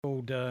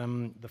Called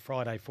the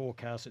Friday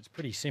forecast. It's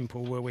pretty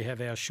simple, where we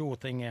have our sure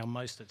thing, our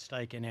most at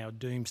stake, and our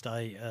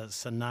doomsday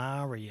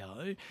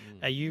scenario.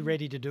 Are you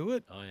ready to do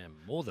it? I am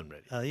more than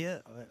ready.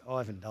 Yeah, I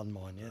haven't done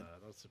mine yet.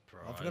 Not a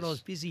surprise. I forgot I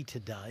was busy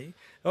today.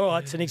 All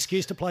right, it's an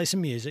excuse to play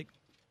some music.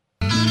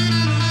 Wednesday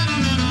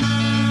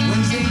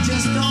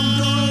just don't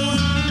go.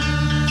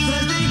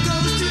 Thursday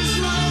goes too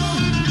slow.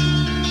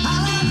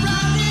 I'll have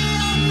Friday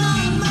on my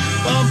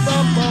mind. Bum,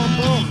 bum, bum,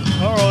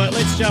 bum. All right,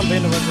 let's jump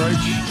into it,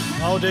 Roach.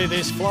 I'll do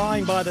this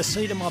flying by the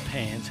seat of my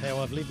pants, how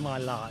I've lived my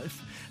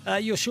life.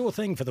 Your sure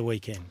thing for the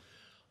weekend.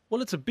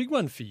 Well, it's a big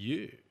one for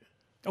you.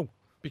 Oh.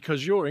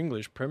 Because your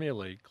English Premier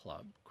League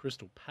club,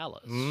 Crystal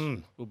Palace,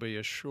 will be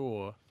a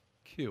sure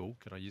kill,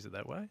 can I use it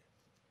that way,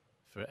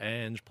 for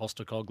Ange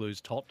Postecoglou's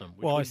Tottenham,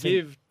 which Well, I would think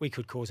give we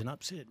could cause an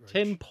upset, Roach.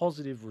 10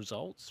 positive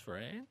results for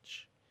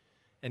Ange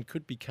and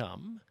could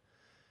become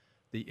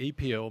the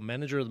EPL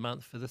Manager of the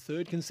Month for the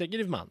third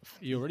consecutive month.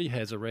 He already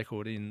has a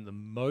record in the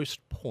most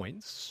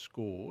points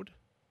scored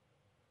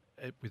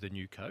with a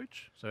new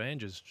coach. So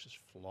Ange is just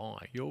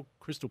flying. Your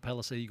Crystal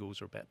Palace Eagles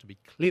are about to be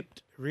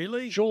clipped.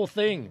 Really? Sure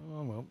thing.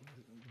 Oh, well,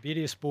 the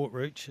beauty of sport,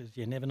 Roach, is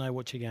you never know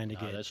what you're going to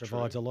get. That's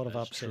Provides true. a lot of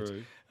That's upsets.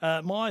 true.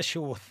 My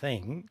sure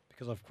thing,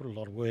 because I've put a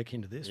lot of work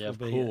into this, Yeah, will of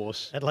be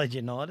course. Adelaide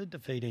United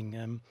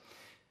defeating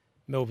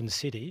Melbourne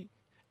City.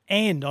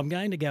 And I'm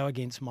going to go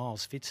against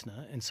Miles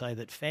Fitzner and say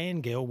that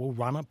Fangirl will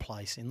run a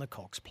place in the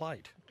Cox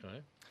Plate.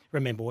 Okay.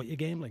 Remember what you're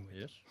gambling with.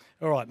 Yes.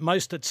 All right,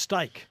 most at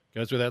stake.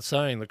 Goes without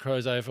saying, the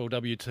Crows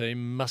AFLW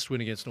team must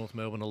win against North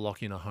Melbourne to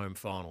lock in a home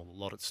final. A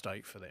lot at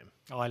stake for them.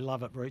 I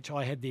love it, Reach.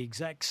 I had the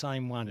exact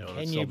same one. No, Can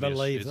it's you obvious.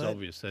 believe it's that?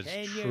 obvious. That's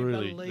Can you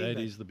truly, believe that it?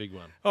 is the big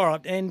one. All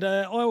right, and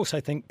I also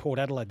think Port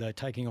Adelaide, though,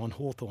 taking on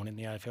Hawthorn in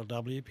the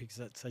AFLW, because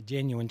that's a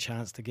genuine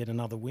chance to get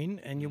another win,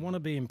 and you want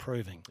to be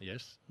improving,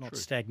 Yes. not true.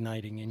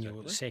 stagnating in your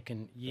Exactly.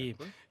 second year.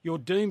 Exactly. Your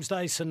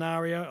doomsday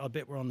scenario, I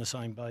bet we're on the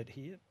same boat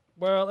here.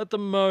 Well, at the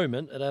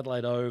moment at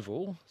Adelaide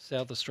Oval,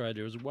 South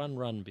Australia is one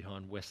run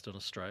behind Western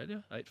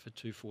Australia, 8 for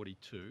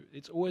 242.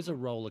 It's always a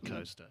roller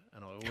coaster,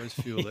 and I always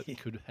feel that it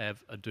could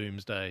have a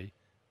doomsday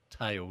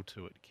tail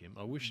to it, Kim.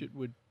 I wish it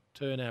would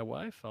turn our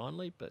way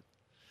finally, but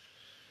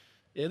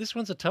yeah, this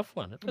one's a tough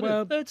one. But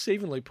Well- it's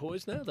evenly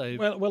poised now.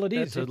 Well, it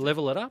had is. to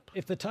level it up.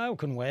 If the tail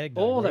can wag,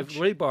 though, Oh, Roach, they've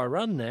lead by a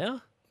run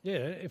now. yeah,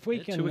 if we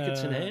Yeah, can, 2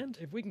 wickets in hand.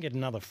 if we can get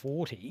another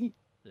 40,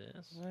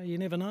 Yes. you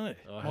never know.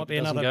 I Might hope be it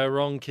doesn't another go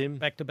wrong, Kim.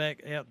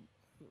 back-to-back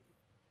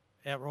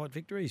outright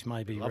victories,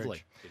 maybe.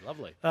 Lovely. Rich. Be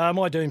lovely.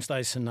 My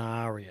doomsday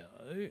scenario.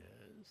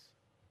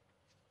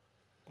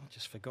 I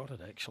just forgot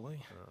it,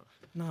 actually.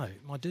 No,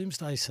 my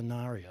doomsday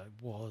scenario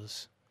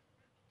was.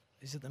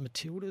 Is it the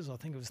Matildas? I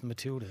think it was the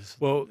Matildas.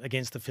 Well,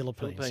 against the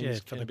Philippines, yeah,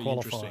 for can the be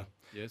qualifier. interesting.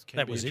 Yes, can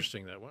That be was it.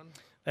 interesting, that one.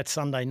 That's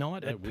Sunday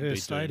night That at would Perth be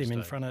Stadium in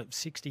doomsday. front of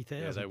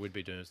 60,000. Yeah, they would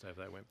be doomsday if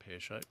they went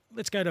pear-shaped.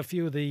 Let's go to a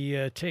few of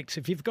the texts.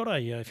 If you've got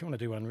if you want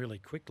to do one really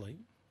quickly,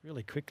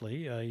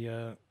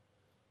 a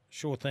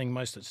sure thing,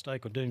 most at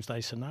stake or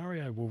doomsday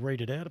scenario, we'll read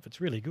it out. If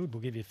it's really good,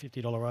 we'll give you a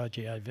 $50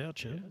 RGA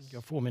voucher. You've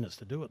got 4 minutes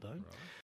to do it, though.